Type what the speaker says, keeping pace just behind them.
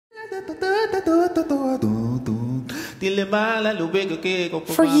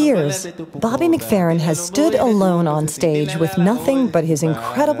For years, Bobby McFerrin has stood alone on stage with nothing but his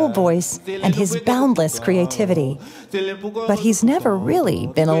incredible voice and his boundless creativity. But he's never really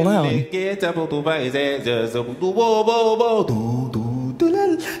been alone.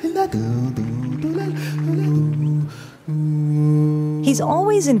 He's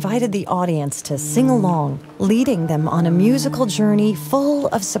always invited the audience to sing along, leading them on a musical journey full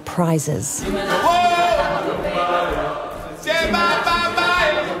of surprises.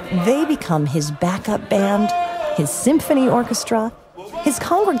 They become his backup band, his symphony orchestra, his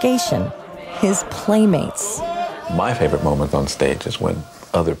congregation, his playmates. My favorite moment on stage is when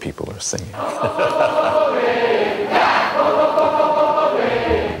other people are singing.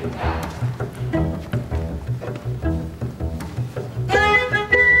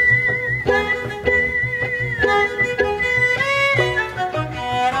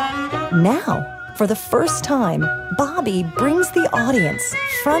 Now, for the first time, Bobby brings the audience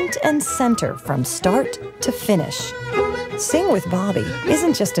front and center from start to finish. Sing with Bobby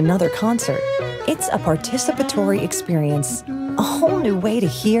isn't just another concert. It's a participatory experience, a whole new way to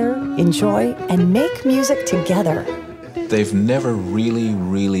hear, enjoy, and make music together. They've never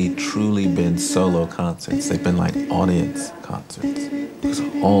really, truly been solo concerts. They've been like audience concerts. It's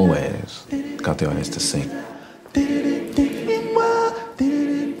always got the audience to sing.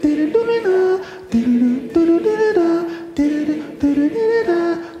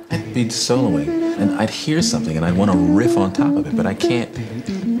 I'd be soloing, and I'd hear something, and I'd want to riff on top of it, but I can't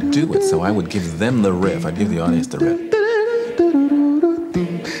do it, so I would give them the riff. I'd give the audience the riff. And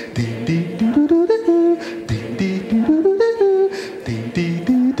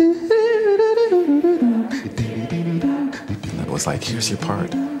that was like, here's your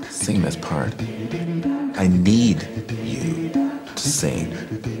part. Sing this part. I need you to sing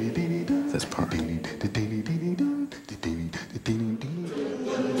this part.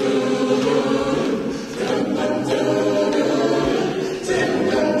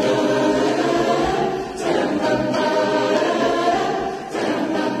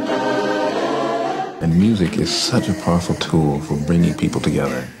 And music is such a powerful tool for bringing people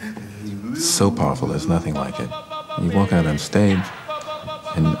together. It's so powerful, there's nothing like it. You walk out on stage,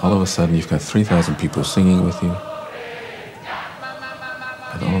 and all of a sudden you've got 3,000 people singing with you.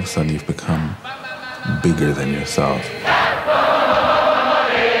 And all of a sudden you've become bigger than yourself.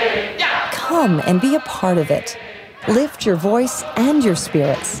 Come and be a part of it. Lift your voice and your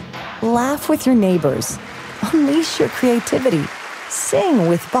spirits. Laugh with your neighbors. Unleash your creativity. Sing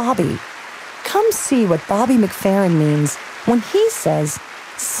with Bobby. Come see what Bobby McFerrin means when he says,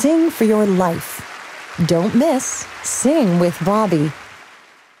 sing for your life. Don't miss Sing with Bobby.